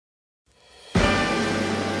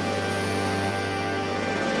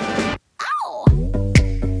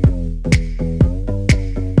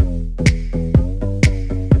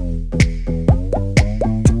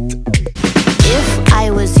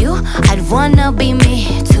wanna be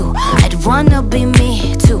me too. I'd wanna be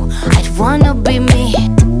me too. I'd wanna be me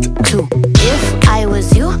too. If I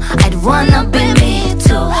was you, I'd wanna be me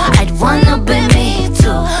too. I'd wanna be me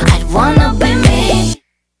too. I'd wanna be me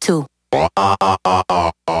too.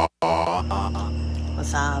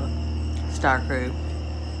 What's up, Star Crew?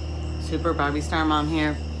 Super Barbie Star Mom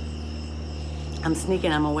here. I'm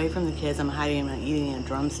sneaking. I'm away from the kids. I'm hiding. I'm eating a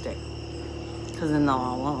drumstick because then they'll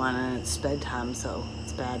all want one, and it's bedtime, so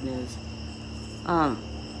it's bad news. I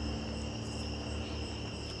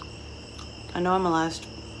know in my last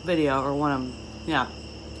video, or one of them, yeah,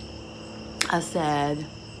 I said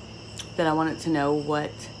that I wanted to know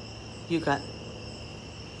what you guys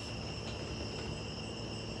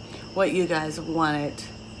wanted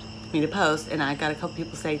me to post, and I got a couple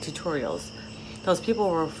people say tutorials. Those people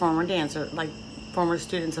were former dancers, like former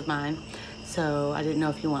students of mine, so I didn't know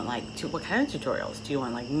if you want like what kind of tutorials. Do you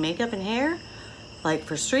want like makeup and hair, like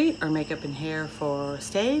for street, or makeup and hair for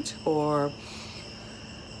stage, or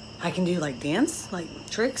I can do like dance, like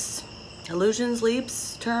tricks, illusions,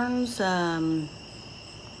 leaps, turns,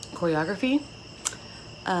 choreography,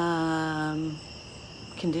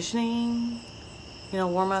 conditioning, you know,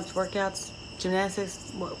 warm-ups, workouts,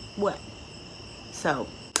 gymnastics, what? So,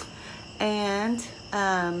 and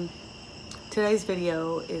today's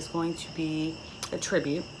video is going to be a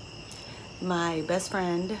tribute. My best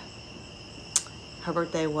friend, her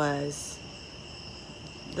birthday was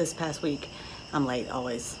this past week. I'm late,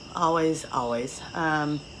 always. Always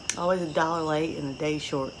a dollar late and a day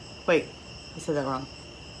short. Wait, I said that wrong.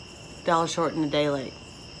 $1 short and a day late.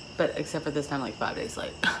 But except for this time, like 5 days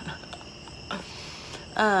late.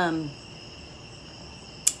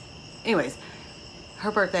 Anyways,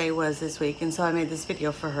 her birthday was this week, and so I made this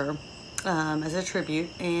video for her as a tribute.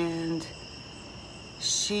 And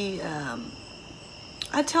she,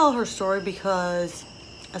 I tell her story because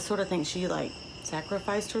I sort of think she like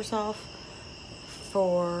sacrificed herself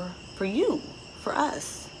for you, for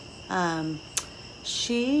us.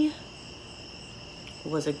 She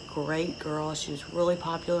was a great girl. She was really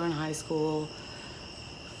popular in high school.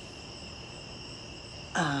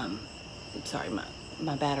 Sorry,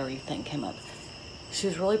 my battery thing came up. She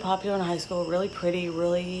was really popular in high school, really pretty,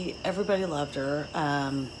 really, everybody loved her.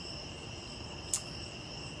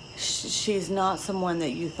 She's not someone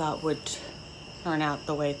that you thought would turn out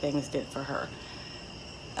the way things did for her.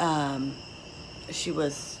 She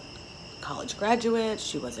was a college graduate.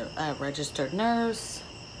 She was a registered nurse.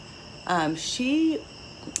 She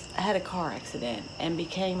had a car accident and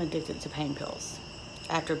became addicted to pain pills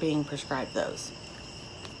after being prescribed those.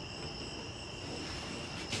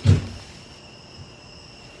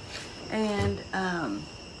 And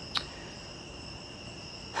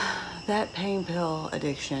that pain pill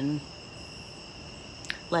addiction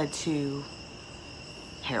led to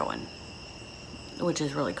heroin, which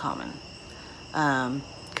is really common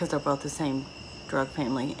because they're both the same drug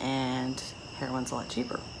family, and heroin's a lot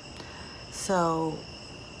cheaper. So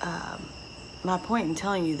my point in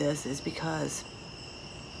telling you this is because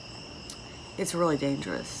it's really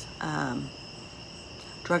dangerous.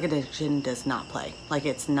 Drug addiction does not play. Like,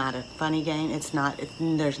 it's not a funny game. There's not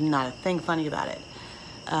a thing funny about it.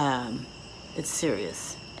 It's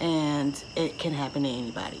serious, and it can happen to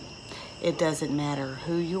anybody. It doesn't matter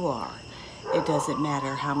who you are. It doesn't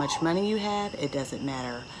matter how much money you have. It doesn't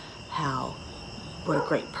matter what a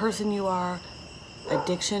great person you are.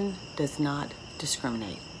 Addiction does not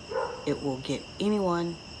discriminate. It will get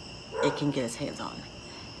anyone it can get its hands on.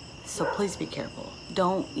 So please be careful.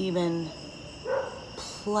 Don't even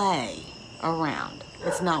play around.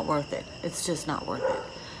 It's not worth it. It's just not worth it.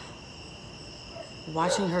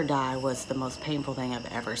 Watching her die was the most painful thing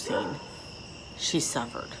I've ever seen. She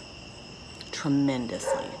suffered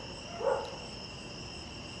tremendously.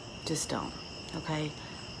 Just don't, okay?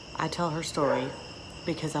 I tell her story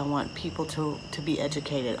because I want people to be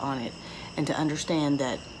educated on it and to understand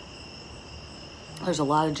that there's a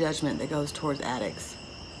lot of judgment that goes towards addicts,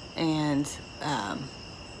 and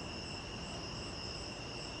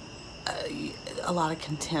a lot of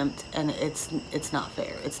contempt, and it's not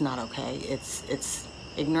fair. It's not okay. It's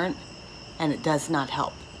ignorant, and it does not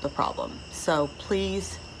help the problem. So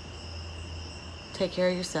please take care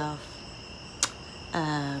of yourself.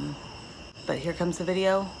 But here comes the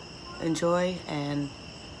video. Enjoy. And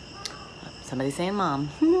somebody's saying mom.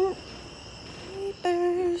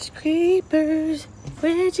 Creepers, creepers,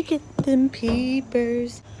 where'd you get them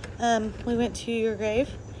peepers? We went to your grave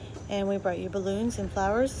and we brought you balloons and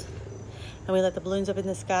flowers, and we let the balloons up in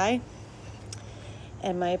the sky,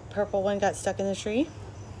 and my purple one got stuck in the tree,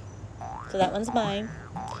 so that one's mine.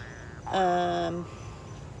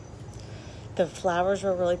 The flowers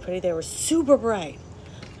were really pretty. They were super bright.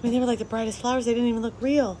 I mean, they were like the brightest flowers. They didn't even look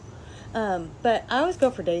real. But I always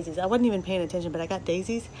go for daisies. I wasn't even paying attention, but I got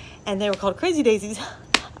daisies, and they were called crazy daisies.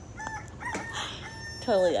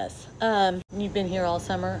 Totally yes. You've been here all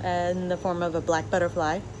summer in the form of a black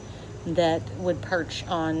butterfly that would perch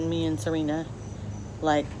on me and Serena,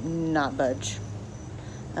 like not budge.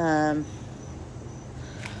 And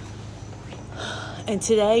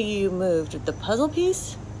today you moved the puzzle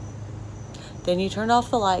piece, then you turned off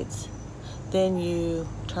the lights, then you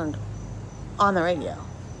turned on the radio.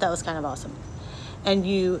 That was kind of awesome. And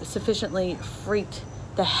you sufficiently freaked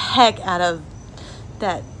the heck out of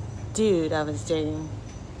that dude I was dating.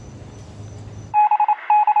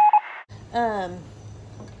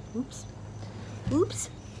 Oops.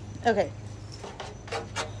 Okay.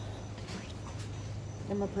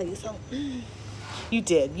 I'm gonna play you something. You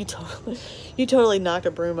did. You totally knocked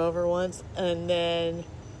a broom over once, and then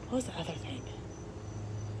what was the other thing?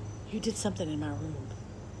 You did something in my room,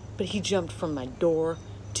 but he jumped from my door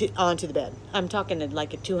onto the bed. I'm talking to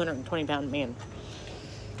like a 220-pound man.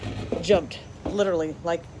 Jumped, literally,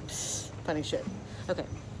 like funny shit. Okay,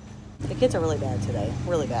 the kids are really bad today.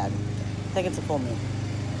 Really bad. I think it's a full moon.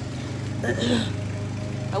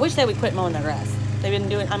 I wish they would quit mowing the grass. They've been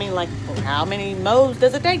doing. I mean, like, how many mows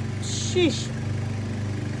does it take? Sheesh.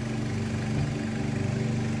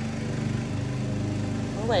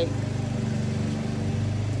 Oh wait.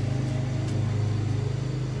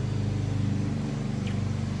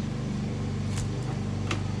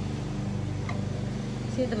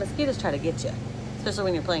 See, the mosquitoes try to get you, especially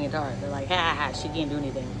when you're playing guitar. They're like, ha ha, she can't do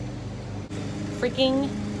anything. Freaking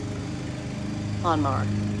lawnmower.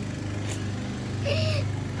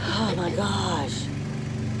 Oh my gosh.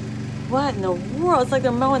 What in the world? It's like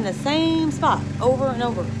they're mowing the same spot over and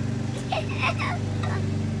over. What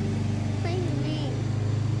do you mean?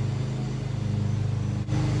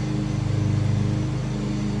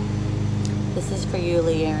 This is for you,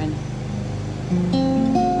 Leigh Aaron.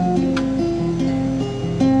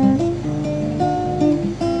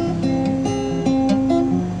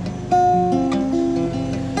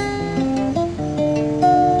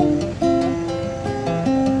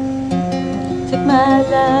 Took my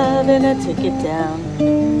love and I took it down.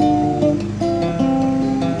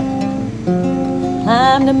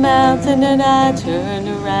 Climbed a mountain and I turned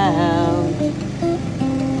around,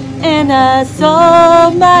 and I saw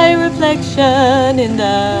my reflection in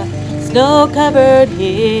the snow-covered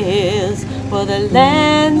hills. Well, the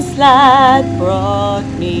landslide brought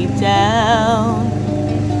me down.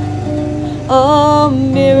 Oh,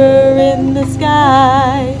 mirror in the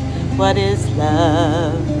sky, what is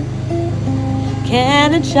love?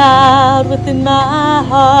 Can a child within my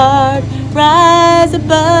heart rise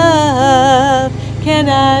above? Can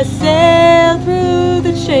I sail through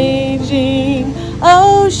the changing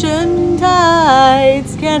ocean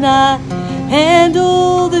tides? Can I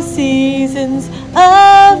handle the seasons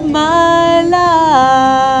of my life?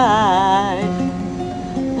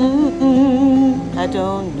 I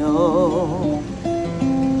don't know.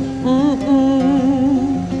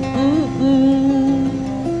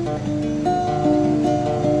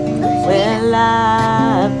 Well,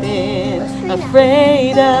 I've been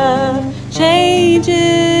afraid of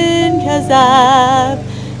changing, 'cause I've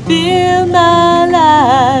built my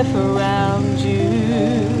life around you.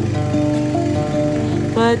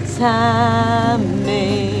 But time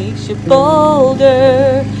makes you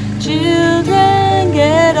bolder. Children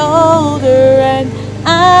get older, and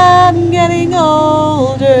I'm getting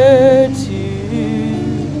older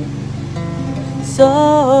too.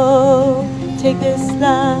 So take this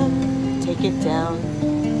love, take it down.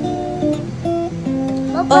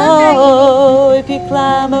 Oh, if you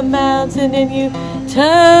climb a mountain and you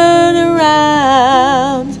turn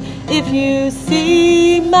around, if you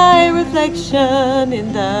see my reflection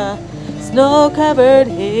in the snow-covered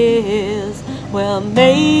hills, well,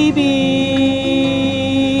 maybe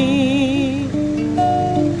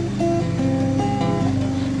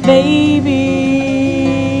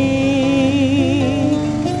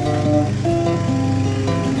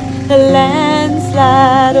the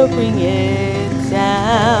landslide will bring it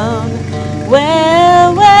down.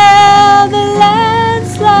 Well, the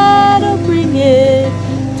landslide will bring it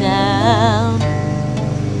down.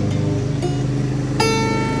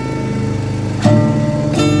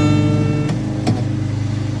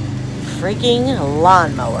 Freaking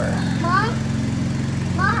lawnmower. Mom?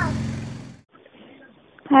 Mom?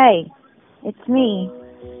 Hey, it's me.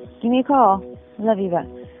 Give me a call. Love you, bye.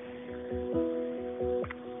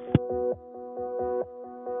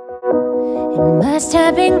 It must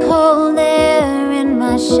have been cold there in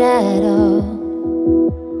my shadow.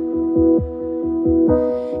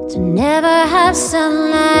 to never have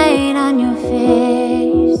sunlight on your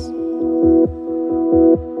face.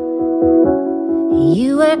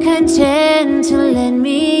 You were content to let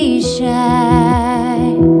me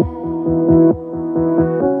shine.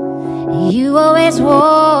 You always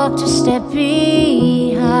walked a step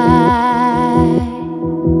behind.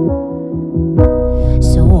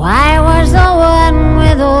 So I was the one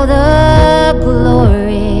with all the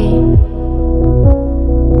glory,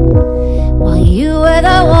 while you were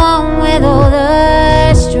the one with all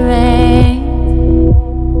the strength.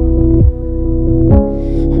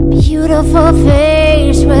 A beautiful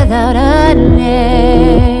face without a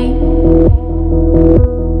name,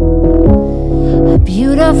 a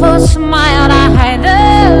beautiful smile to hide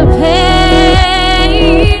the pain.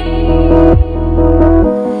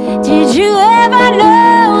 Did you ever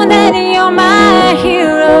know that you're my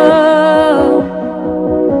hero,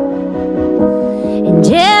 and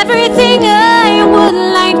everything I would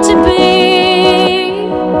like to be?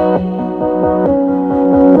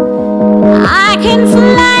 I can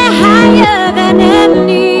fly higher than an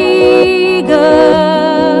eagle,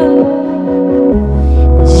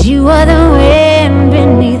 'cause you are the wind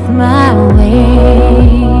beneath my wings.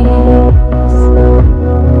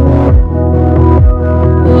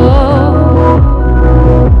 Oh,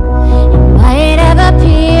 it might have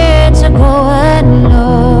appeared to go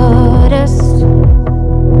unnoticed,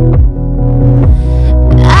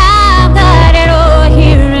 but I've got it all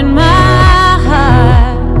here in my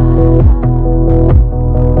heart.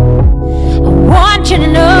 I want you to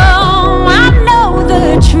know I know the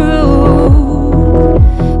truth.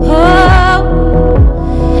 Oh,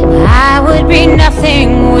 I would be nothing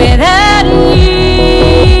without you.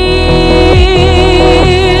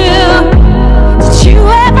 Did you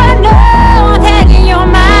ever know that you're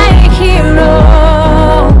my hero?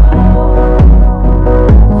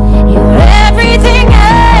 You're everything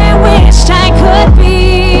I wished I could be.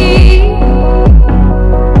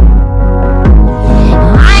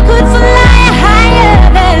 I could fly higher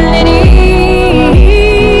than an eagle,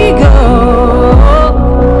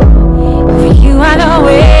 for you are the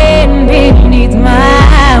wind beneath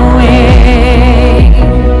my wings.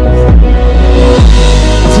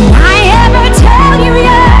 Did I ever tell you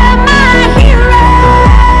you're my hero?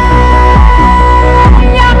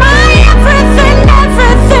 You're my everything,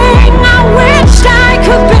 everything I wished I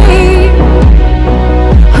could be.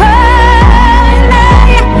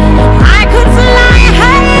 I could fly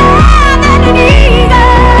higher than an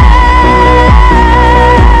eagle,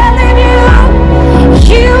 and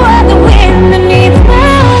you are the wind beneath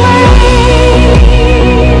my wings.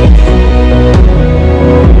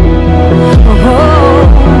 Oh,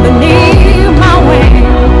 beneath my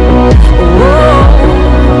wings. Oh,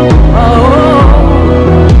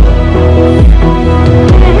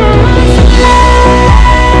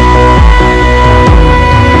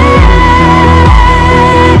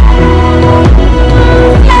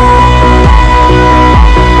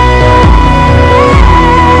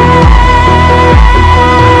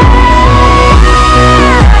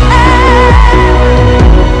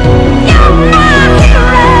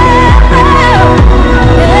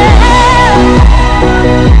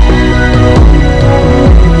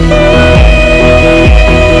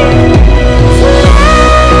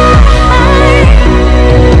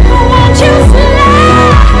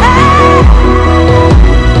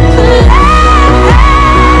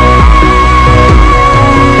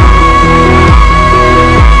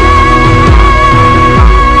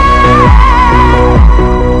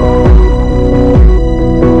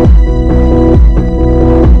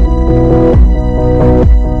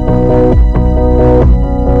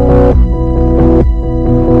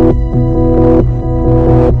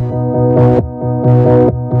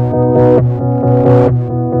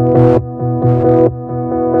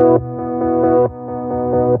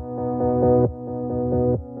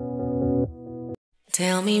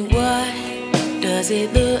 tell me, what does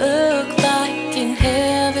it look like in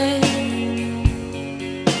heaven?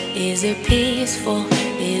 Is it peaceful?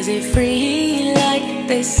 Is it free like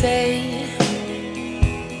they say?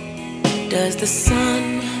 Does the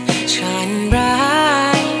sun shine bright